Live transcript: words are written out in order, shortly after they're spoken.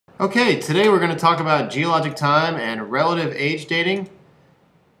Okay, today we're going to talk about geologic time and relative age dating.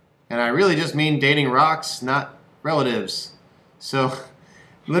 And I really just mean dating rocks, not relatives. So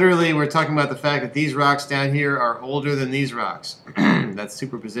literally we're talking about the fact that these rocks down here are older than these rocks. That's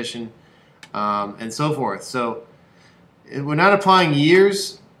superposition and so forth. So we're not applying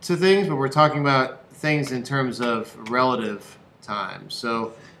years to things, but we're talking about things in terms of relative time.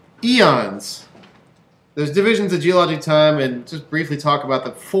 So eons. There's divisions of geologic time, and just briefly talk about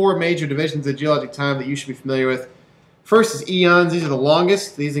the four major divisions of geologic time that you should be familiar with. First is eons. These are the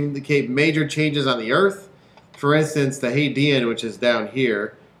longest. These indicate major changes on the Earth. For instance, the Hadean, which is down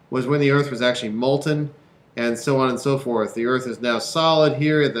here, was when the Earth was actually molten, and so on and so forth. The Earth is now solid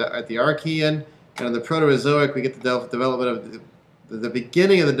here at the Archean, and in the Proterozoic, we get the development of the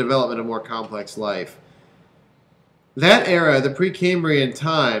beginning of the development of more complex life. That era, the Precambrian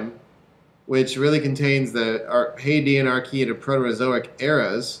time, which really contains the Hadean, Archean, and Proterozoic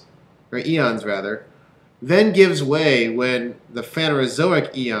eras, or eons rather, then gives way when the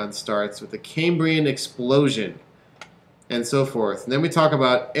Phanerozoic eon starts with the Cambrian explosion, and so forth. And then we talk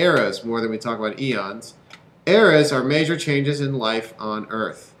about eras more than we talk about eons. Eras are major changes in life on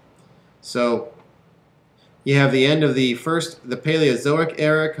Earth. So you have the end of the Paleozoic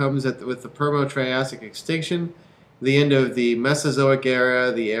era comes with the Permo-Triassic extinction. The end of the Mesozoic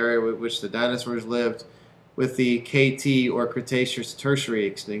era, the era with which the dinosaurs lived, with the KT or Cretaceous Tertiary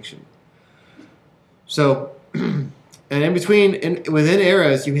extinction. So, and in between, within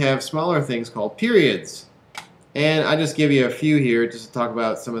eras, you have smaller things called periods. And I just give you a few here just to talk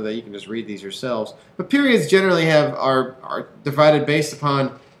about some of the. You can just read these yourselves. But periods generally are divided based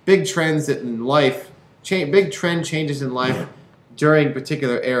upon big trends in life, big trend changes in life during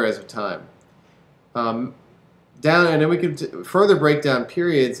particular eras of time. And then we can further break down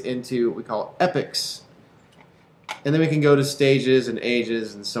periods into what we call epochs. And then we can go to stages and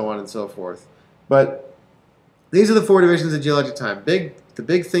ages and so on and so forth. But these are the four divisions of geologic time. The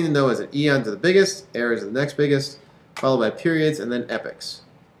big thing to know is that eons are the biggest, eras are the next biggest, followed by periods, and then epochs.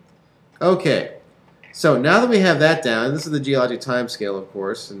 Okay, so now that we have that down, this is the geologic time scale, of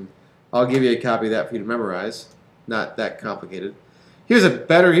course, and I'll give you a copy of that for you to memorize. Not that complicated. Here's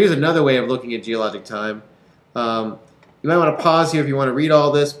another way of looking at geologic time. You might want to pause here if you want to read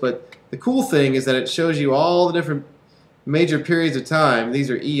all this, but the cool thing is that it shows you all the different major periods of time. These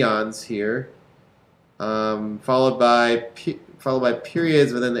are eons here, followed by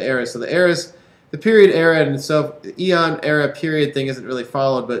periods within the eras. So the period era and the eon era period thing isn't really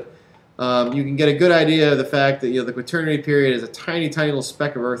followed, but you can get a good idea of the fact that the Quaternary period is a tiny, tiny little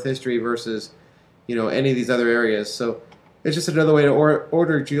speck of Earth history versus any of these other areas. So it's just another way to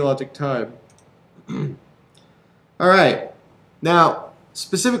order geologic time. All right, now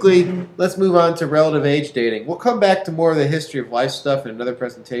specifically, let's move on to relative age dating. We'll come back to more of the history of life stuff in another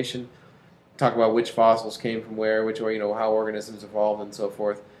presentation. Talk about which fossils came from where, how organisms evolved and so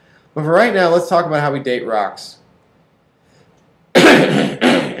forth. But for right now, let's talk about how we date rocks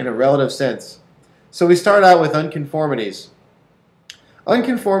in a relative sense. So we start out with unconformities.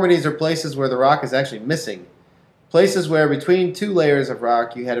 Unconformities are places where the rock is actually missing. Places where between two layers of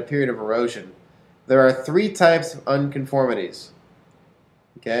rock you had a period of erosion. There are three types of unconformities.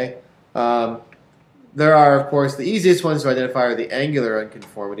 Okay? There are, of course, the easiest ones to identify are the angular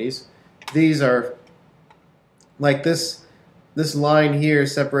unconformities. These are like this line here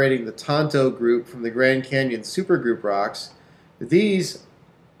separating the Tonto group from the Grand Canyon supergroup rocks. These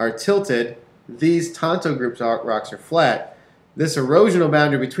are tilted. These Tonto group rocks are flat. This erosional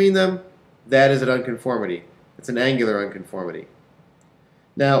boundary between them, that is an unconformity. It's an angular unconformity.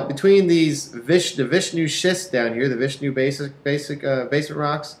 Now, between the Vishnu schists down here, the Vishnu basement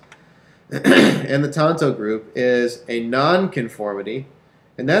rocks, and the Tonto group is a nonconformity,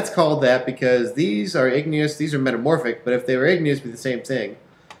 and that's called that because these are igneous, these are metamorphic, but if they were igneous, it would be the same thing.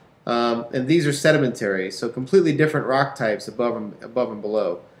 And these are sedimentary, so completely different rock types above and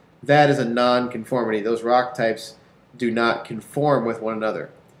below. That is a nonconformity. Those rock types do not conform with one another.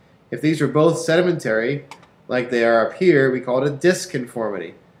 If these are both sedimentary, like they are up here, we call it a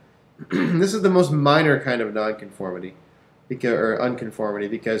disconformity. This is the most minor kind of nonconformity, or unconformity,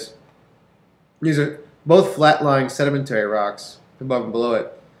 because these are both flat-lying sedimentary rocks above and below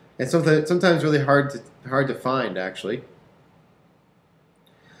it, and sometimes really hard to find, actually.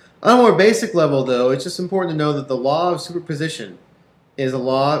 On a more basic level, though, it's just important to know that the law of superposition is a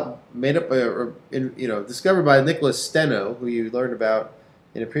law made up, discovered by Nicholas Steno, who you learned about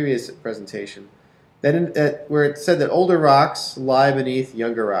in a previous presentation. Where it said that older rocks lie beneath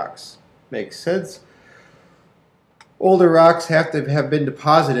younger rocks. Makes sense. Older rocks have to have been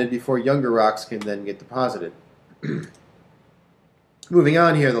deposited before younger rocks can then get deposited. Moving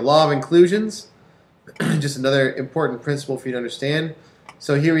on here, the law of inclusions, just another important principle for you to understand.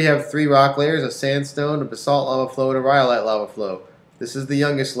 So here we have three rock layers, a sandstone, a basalt lava flow, and a rhyolite lava flow. This is the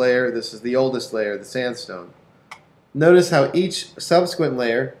youngest layer, this is the oldest layer, the sandstone. Notice how each subsequent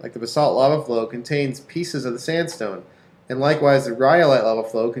layer, like the basalt lava flow, contains pieces of the sandstone, and likewise the rhyolite lava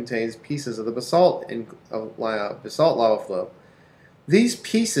flow contains pieces of the basalt lava flow. These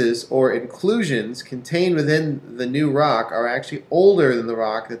pieces, or inclusions, contained within the new rock are actually older than the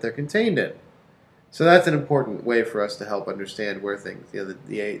rock that they're contained in. So that's an important way for us to help understand where things,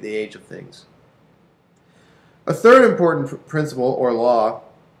 the age of things. A third important principle, or law,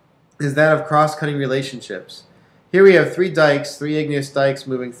 is that of cross-cutting relationships. Here we have three dikes, three igneous dikes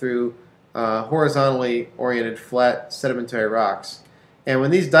moving through horizontally oriented flat sedimentary rocks. And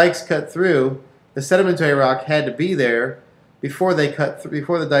when these dikes cut through, the sedimentary rock had to be there before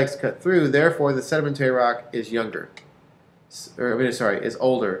the dikes cut through. Therefore, the sedimentary rock is younger, is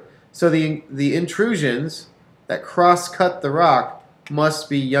older. So the intrusions that cross-cut the rock must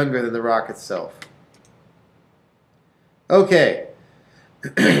be younger than the rock itself. Okay,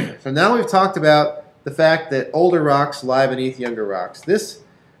 so now we've talked about the fact that older rocks lie beneath younger rocks.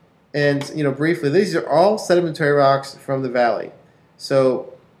 Briefly, these are all sedimentary rocks from the valley.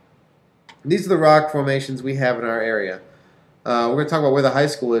 So these are the rock formations we have in our area. We're going to talk about where the high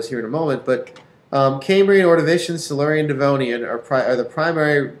school is here in a moment, but Cambrian, Ordovician, Silurian, Devonian are the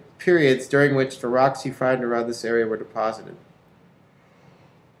primary periods during which the rocks you find around this area were deposited.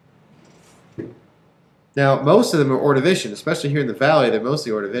 Now, most of them are Ordovician, especially here in the valley. They're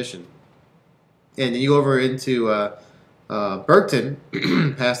mostly Ordovician. And you go over into Bergton,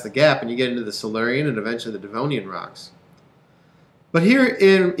 past the gap, and you get into the Silurian and eventually the Devonian rocks. But here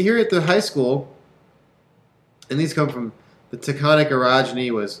at the high school, and these come from the tectonic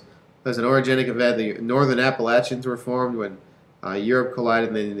orogeny was an orogenic event. The northern Appalachians were formed when Europe collided,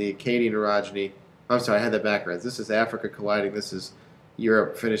 and then the Acadian orogeny. I'm sorry, I had that backwards. This is Africa colliding. This is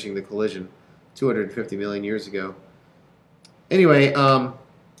Europe finishing the collision 250 million years ago. Anyway,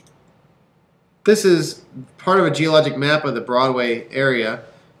 this is part of a geologic map of the Broadway area,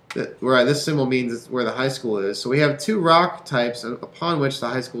 where this symbol means where the high school is. So we have two rock types upon which the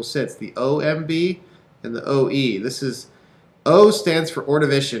high school sits, the OMB and the OE. This is O stands for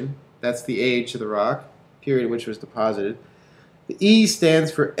Ordovician. That's the age of the rock, period in which it was deposited. The E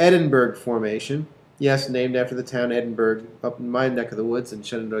stands for Edinburgh Formation. Yes, named after the town Edinburgh, up in my neck of the woods in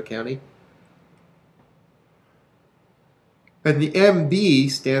Shenandoah County. And the MB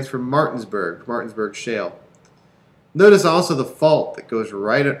stands for Martinsburg Shale. Notice also the fault that goes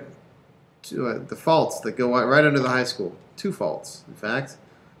right to the faults that go right under the high school. Two faults, in fact.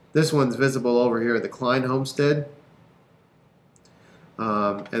 This one's visible over here at the Klein Homestead.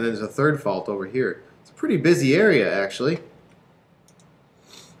 And then there's a third fault over here. It's a pretty busy area, actually.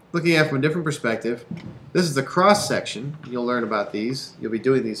 Looking at it from a different perspective, this is a cross section. You'll learn about these. You'll be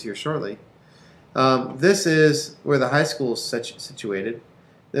doing these here shortly. This is where the high school is situated.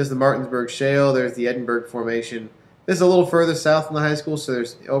 There's the Martinsburg Shale. There's the Edinburgh Formation. This is a little further south than the high school, so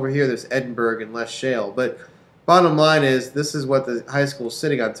over here there's Edinburgh and less shale. But bottom line is, this is what the high school is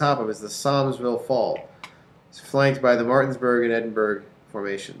sitting on top of, is the Somsville Fault. It's flanked by the Martinsburg and Edinburgh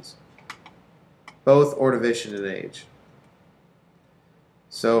formations, both Ordovician in age.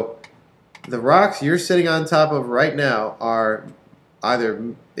 So the rocks you're sitting on top of right now are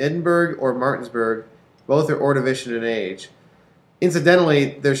either Edinburgh or Martinsburg. Both are Ordovician in age.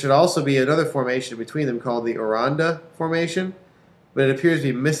 Incidentally, there should also be another formation between them called the Oranda Formation, but it appears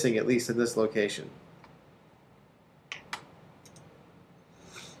to be missing, at least in this location.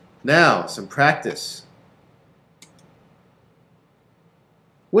 Now, some practice.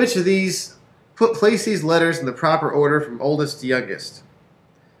 Which of these, place these letters in the proper order from oldest to youngest.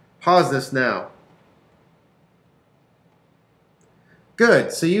 Pause this now.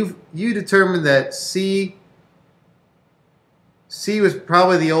 Good. So you determined that C was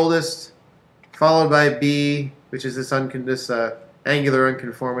probably the oldest, followed by B, which is this angular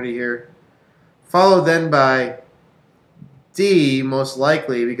unconformity here, followed then by D, most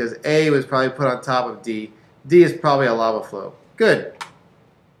likely, because A was probably put on top of D. D is probably a lava flow. Good.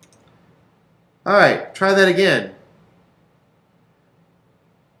 All right, try that again.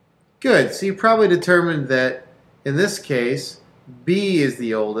 Good. So you probably determined that in this case, B is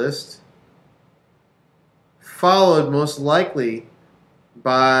the oldest, followed most likely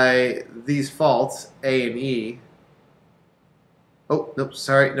by these faults, A and E. Oh, nope,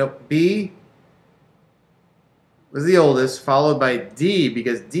 sorry, nope. B was the oldest, followed by D,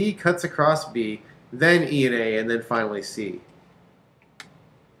 because D cuts across B, then E and A, and then finally C.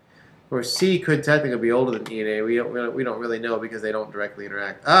 Or C could technically be older than E and A. We don't really know because they don't directly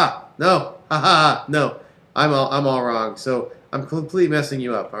interact. Ah, no, ha ha ha, no. I'm all wrong. So I'm completely messing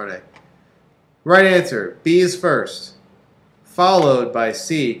you up, aren't I? Right answer. B is first, followed by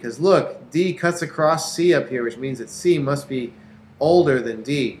C. Because look, D cuts across C up here, which means that C must be older than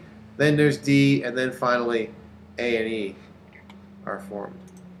D. Then there's D, and then finally A and E are formed.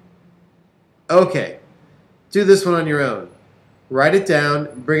 Okay, do this one on your own. Write it down,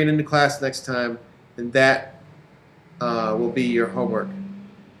 bring it into class next time, and that will be your homework.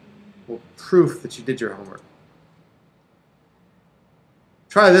 Well, proof that you did your homework.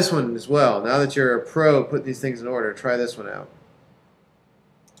 Try this one as well. Now that you're a pro putting these things in order, try this one out.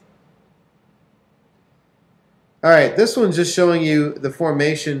 All right, this one's just showing you the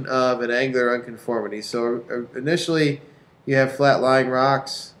formation of an angular unconformity. So initially, you have flat-lying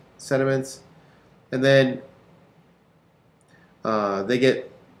rocks, sediments, and then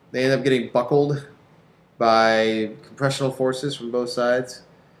they end up getting buckled by compressional forces from both sides,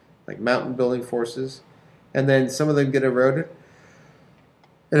 like mountain building forces, and then some of them get eroded,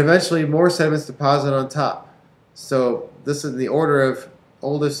 and eventually more sediments deposit on top. So this is the order of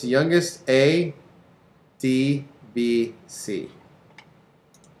oldest to youngest: A, D, B, C.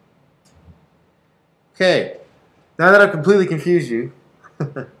 Okay, now that I've completely confused you,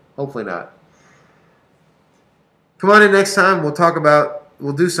 hopefully not. Come on in next time.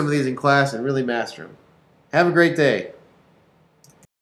 We'll do some of these in class and really master them. Have a great day.